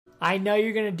I know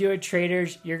you're going to do it,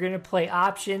 traders. You're going to play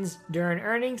options during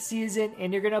earnings season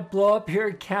and you're going to blow up your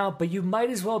account, but you might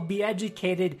as well be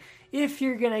educated if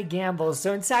you're going to gamble.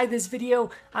 So inside this video,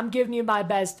 I'm giving you my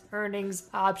best earnings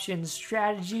options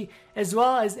strategy, as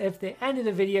well as at the end of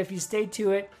the video, if you stay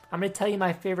to it, I'm going to tell you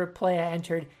my favorite play I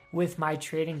entered with my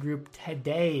trading group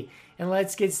today. And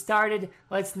let's get started.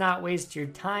 Let's not waste your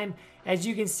time. As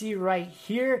you can see right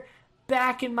here,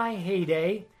 back in my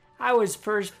heyday, I was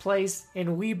first place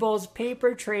in Webull's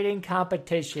paper trading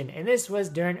competition, and this was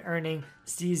during earning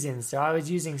season. So I was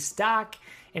using stock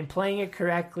and playing it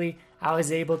correctly. I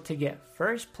was able to get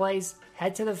first place,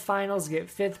 head to the finals, get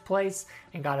fifth place,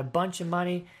 and got a bunch of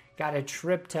money. Got a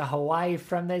trip to Hawaii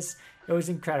from this. It was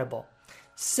incredible.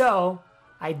 So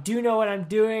I do know what I'm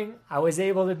doing. I was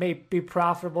able to be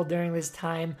profitable during this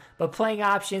time, but playing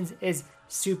options is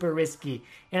super risky.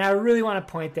 And I really want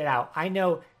to point that out. I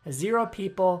know 0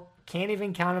 people, can't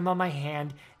even count them on my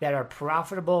hand, that are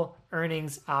profitable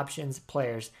earnings options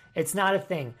players. It's not a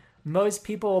thing. Most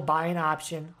people will buy an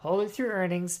option, hold it through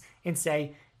earnings, and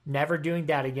say, never doing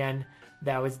that again.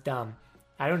 That was dumb.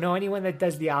 I don't know anyone that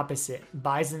does the opposite.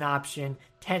 Buys an option,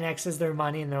 10x's their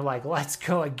money, and they're like, let's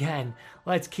go again.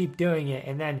 Let's keep doing it.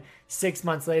 And then 6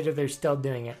 months later, they're still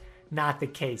doing it. Not the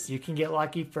case. You can get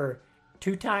lucky for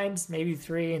 2 times, maybe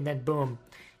 3, and then boom,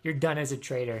 you're done as a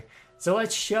trader. So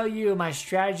let's show you my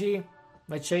strategy.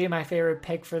 Let's show you my favorite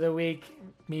pick for the week,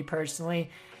 me personally.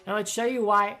 And let's show you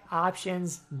why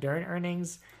options during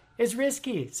earnings is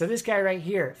risky. So this guy right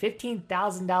here,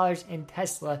 $15,000 in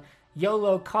Tesla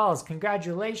YOLO calls.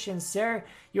 Congratulations, sir.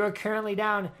 You are currently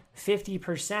down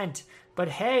 50%. But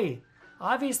hey,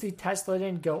 obviously Tesla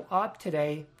didn't go up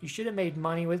today. You should have made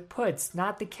money with puts.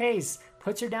 Not the case.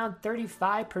 Puts are down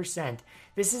 35%.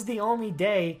 This is the only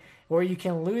day where you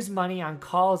can lose money on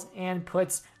calls and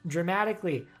puts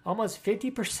dramatically. Almost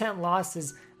 50%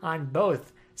 losses on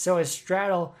both. So a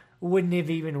straddle wouldn't have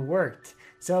even worked.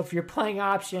 So if you're playing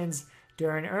options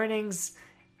during earnings,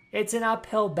 it's an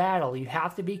uphill battle. You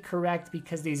have to be correct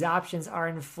because these options are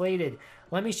inflated.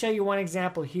 Let me show you one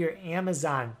example here.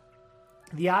 Amazon.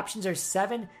 The options are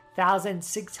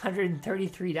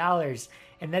 $7,633,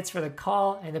 and that's for the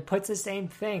call, and the put's the same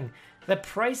thing. The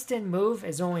price didn't move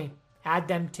is only add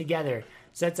them together.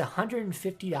 So that's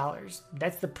 $150.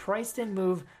 That's the price didn't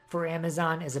move for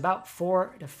Amazon is about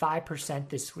 4 to 5%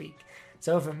 this week.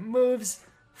 So if it moves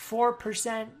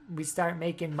 4%, we start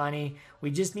making money.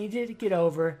 We just needed to get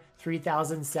over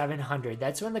 3,700.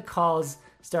 That's when the calls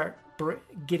start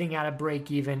getting out of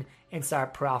break even and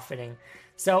start profiting.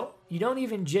 So you don't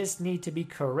even just need to be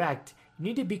correct. You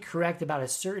need to be correct about a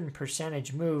certain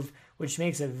percentage move, which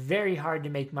makes it very hard to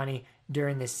make money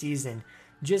during the season.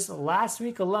 Just last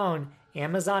week alone,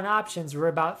 Amazon options were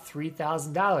about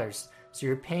 $3,000. So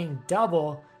you're paying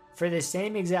double for the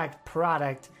same exact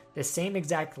product, the same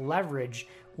exact leverage.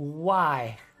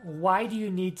 Why? Why do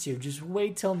you need to? Just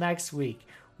wait till next week.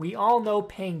 We all know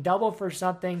paying double for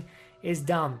something is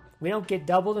dumb. We don't get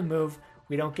double the move.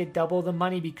 We don't get double the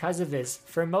money because of this.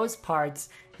 For most parts,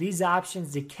 these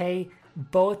options decay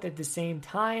both at the same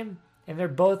time, and they're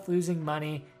both losing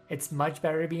money. It's much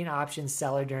better to be an options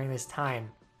seller during this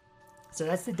time. So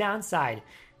that's the downside.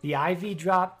 The IV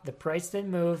drop, the price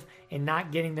didn't move, and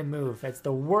not getting the move. That's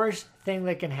the worst thing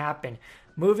that can happen.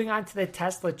 Moving on to the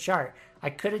Tesla chart. I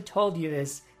could have told you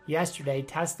this yesterday.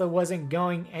 Tesla wasn't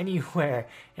going anywhere.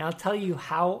 And I'll tell you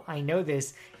how I know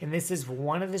this. And this is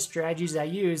one of the strategies I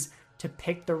use to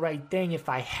pick the right thing if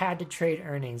I had to trade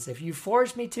earnings. If you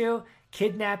forced me to,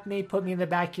 kidnapped me, put me in the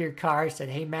back of your car, said,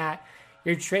 hey, Matt,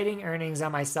 you're trading earnings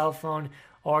on my cell phone,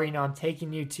 or, I'm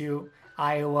taking you to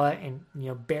Iowa and,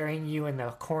 burying you in the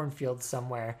cornfield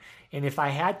somewhere. And if I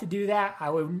had to do that,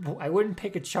 I wouldn't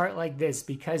pick a chart like this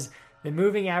because the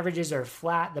moving averages are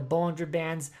flat. The Bollinger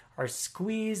Bands are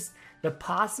squeezed. The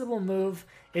possible move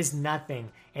is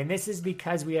nothing. And this is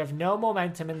because we have no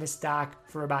momentum in the stock.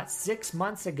 For about 6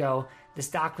 months ago, the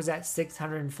stock was at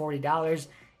 $640.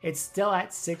 It's still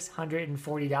at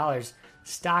 $640.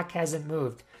 Stock hasn't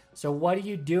moved. So what are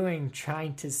you doing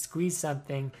trying to squeeze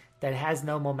something that has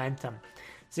no momentum?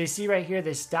 So you see right here,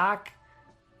 the stock,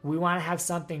 we want to have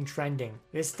something trending.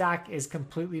 This stock is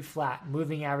completely flat.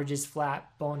 Moving averages flat,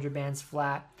 Bollinger Bands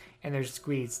flat, and they're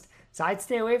squeezed. So I'd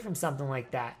stay away from something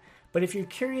like that. But if you're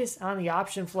curious on the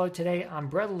option flow today on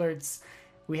Bread Alerts,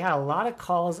 we had a lot of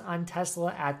calls on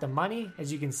Tesla at the money,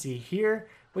 as you can see here,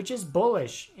 which is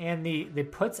bullish. And the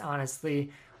puts,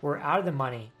 honestly, were out of the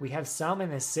money. We have some in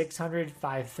the 600,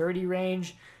 530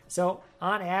 range. So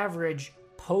on average,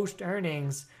 post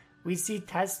earnings, we see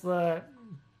Tesla,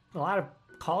 a lot of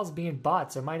calls being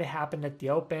bought. So it might have happened at the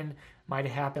open, might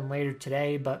have happened later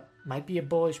today, but might be a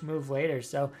bullish move later.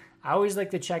 So I always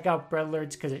like to check out Bread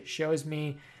Alerts because it shows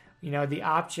me, the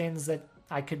options that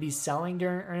I could be selling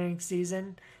during earnings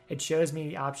season. It shows me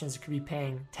the options that could be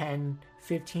paying 10,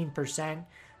 15%.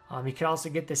 You could also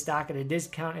get the stock at a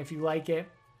discount if you like it.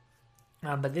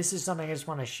 But this is something I just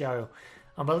want to show.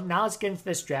 But now let's get into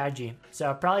the strategy.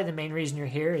 So probably the main reason you're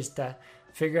here is to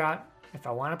figure out if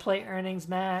I want to play earnings,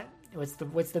 Matt,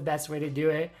 what's the best way to do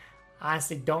it?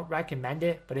 Honestly, don't recommend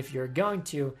it. But if you're going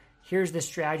to, here's the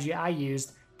strategy I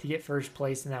used to get first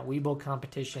place in that Webull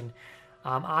competition.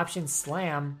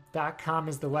 Optionslam.com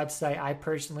is the website I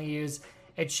personally use.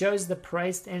 It shows the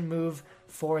priced in move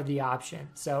for the option.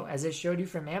 So as I showed you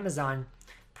from Amazon,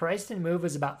 priced in move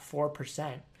is about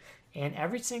 4%. And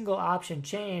every single option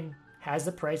chain has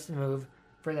the price in move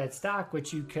for that stock,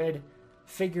 which you could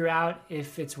figure out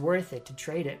if it's worth it to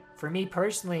trade it. For me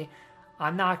personally,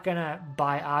 I'm not going to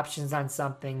buy options on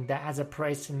something that has a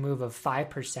price in move of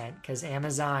 5% because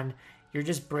Amazon, you're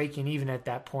just breaking even at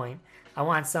that point. I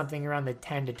want something around the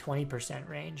 10 to 20%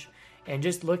 range. And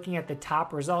just looking at the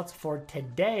top results for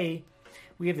today,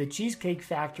 we have the Cheesecake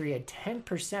Factory at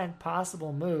 10%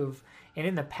 possible move. And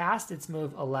in the past, it's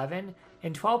moved 11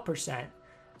 and 12%.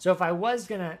 So if I was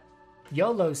going to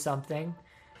YOLO something,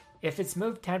 if it's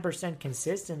moved 10%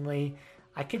 consistently,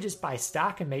 I could just buy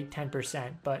stock and make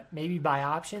 10%, but maybe buy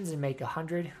options and make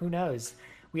 100, who knows?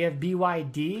 We have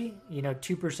BYD,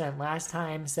 2% last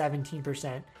time,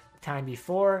 17% time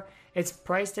before. It's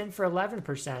priced in for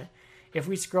 11%. If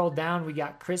we scroll down, we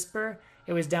got CRISPR.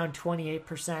 It was down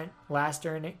 28% last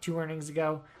two earnings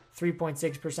ago,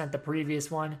 3.6% the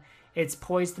previous one. It's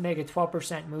poised to make a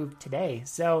 12% move today.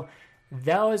 So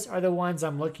those are the ones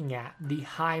I'm looking at, the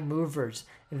high movers.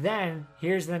 Then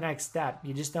here's the next step.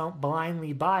 You just don't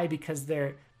blindly buy because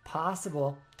they're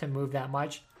possible to move that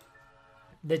much.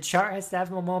 The chart has to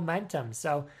have momentum.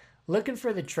 So looking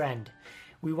for the trend.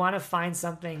 We want to find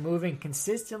something moving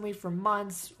consistently for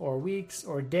months or weeks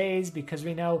or days because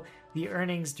we know the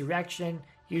earnings direction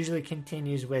usually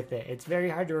continues with it. It's very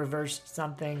hard to reverse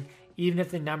something, even if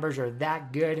the numbers are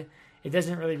that good. It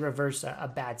doesn't really reverse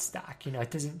a bad stock.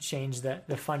 It doesn't change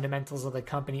the fundamentals of the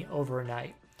company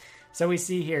overnight. So we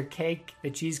see here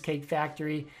the Cheesecake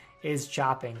Factory is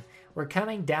chopping. We're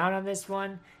coming down on this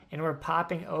one and we're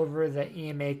popping over the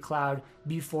EMA cloud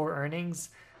before earnings.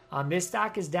 This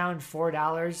stock is down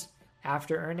 $4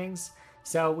 after earnings.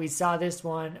 So we saw this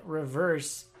one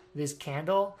reverse this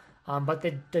candle, but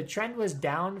the trend was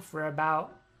down for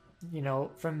about,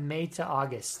 from May to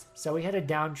August. So we had a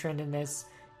downtrend in this.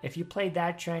 If you played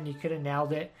that trend, you could have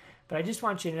nailed it. But I just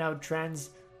want you to know trends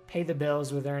pay the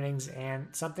bills with earnings, and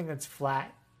something that's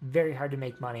flat, very hard to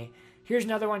make money. Here's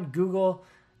another one, Google.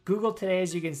 Google today,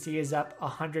 as you can see, is up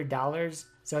 $100.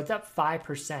 So it's up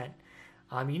 5%.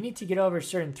 You need to get over a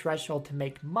certain threshold to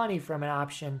make money from an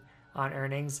option on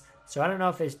earnings. So I don't know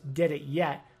if it did it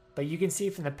yet, but you can see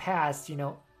from the past,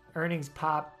 earnings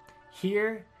pop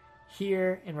here,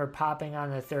 and we're popping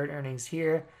on the third earnings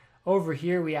here. Over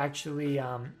here, we actually,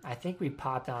 I think we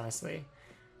popped, honestly.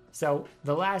 So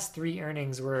the last three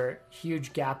earnings were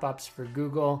huge gap ups for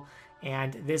Google,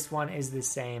 and this one is the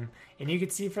same. And you can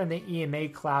see from the EMA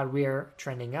cloud, we are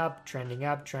trending up, trending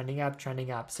up, trending up, trending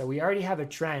up. So we already have a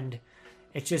trend.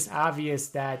 It's just obvious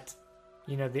that,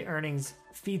 the earnings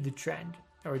feed the trend,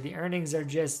 or the earnings are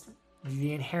just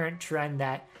the inherent trend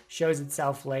that shows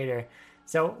itself later.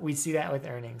 So we see that with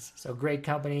earnings. So great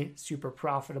company, super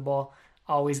profitable,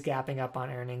 always gapping up on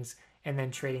earnings, and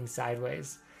then trading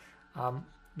sideways.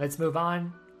 Let's move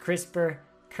on. CRISPR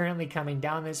currently coming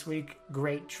down this week.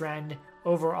 Great trend.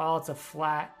 Overall, it's a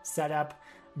flat setup,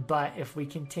 but if we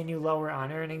continue lower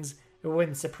on earnings, it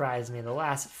wouldn't surprise me. The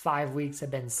last 5 weeks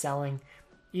have been selling.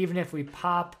 Even if we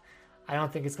pop, I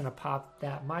don't think it's going to pop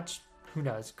that much. Who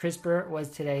knows? CRISPR was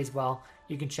today as well.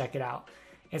 You can check it out.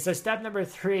 And so step number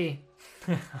 3,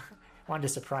 I wanted to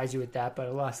surprise you with that, but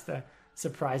I lost the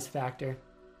surprise factor.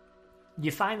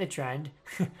 You find the trend.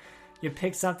 You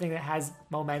pick something that has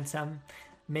momentum,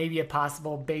 maybe a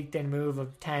possible baked-in move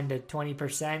of 10 to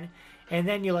 20%, and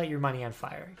then you let your money on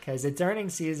fire because it's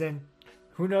earnings season.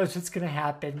 Who knows what's going to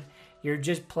happen? You're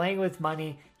just playing with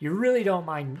money. You really don't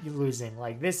mind losing.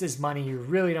 Like, this is money you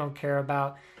really don't care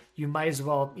about. You might as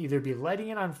well either be letting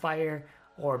it on fire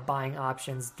or buying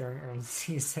options during earnings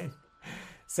season.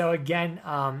 So again,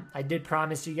 I did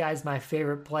promise you guys my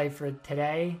favorite play for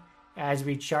today as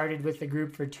we charted with the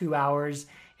group for 2 hours.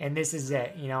 And this is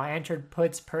it. I entered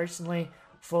puts personally.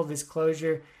 Full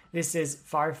disclosure, this is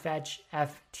Farfetch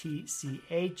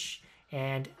FTCH.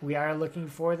 And we are looking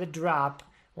for the drop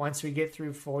once we get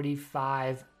through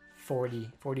 45.40,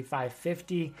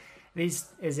 45.50. This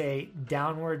is a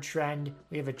downward trend.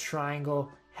 We have a triangle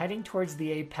heading towards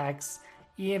the apex.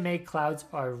 EMA clouds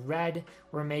are red.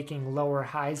 We're making lower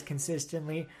highs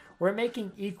consistently. We're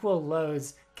making equal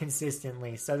lows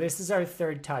consistently. So this is our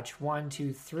third touch. 1,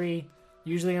 2, 3.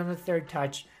 Usually on the third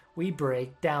touch, we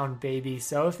break down, baby.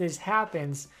 So if this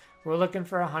happens, we're looking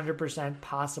for 100%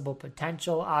 possible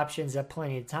potential. Options have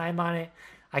plenty of time on it.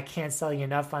 I can't sell you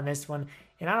enough on this one.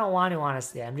 And I don't want to,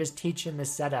 honestly. I'm just teaching the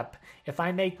setup. If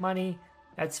I make money,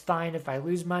 that's fine. If I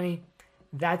lose money,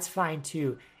 that's fine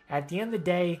too. At the end of the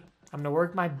day, I'm going to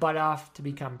work my butt off to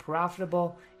become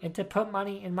profitable and to put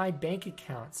money in my bank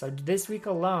account. So this week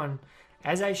alone,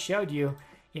 as I showed you,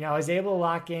 I was able to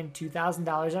lock in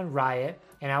 $2,000 on Riot,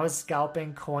 and I was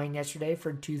scalping coin yesterday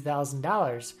for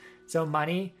 $2,000. So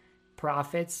money,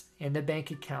 profits in the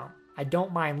bank account. I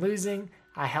don't mind losing.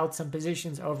 I held some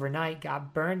positions overnight,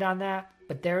 got burned on that,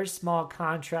 but they're small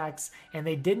contracts and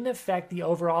they didn't affect the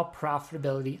overall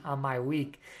profitability on my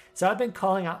week. So I've been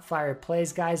calling out fire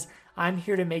plays, guys. I'm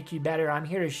here to make you better. I'm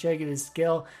here to show you the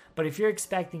skill. But if you're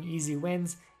expecting easy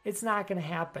wins, it's not going to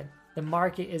happen. The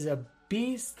market is a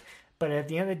beast, but at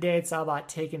the end of the day, it's all about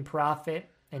taking profit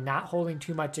and not holding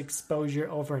too much exposure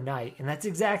overnight. And that's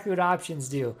exactly what options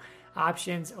do.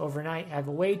 Options overnight have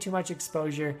way too much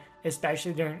exposure,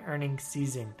 especially during earnings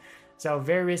season. So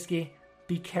very risky.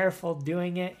 Be careful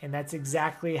doing it. And that's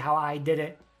exactly how I did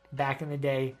it back in the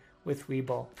day with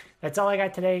Webull. That's all I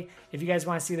got today. If you guys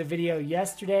want to see the video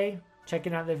yesterday,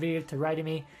 checking out the video to write to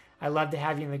me. I'd love to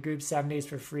have you in the group 7 days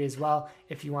for free as well.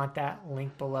 If you want that,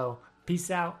 link below. Peace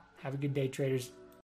out. Have a good day, traders.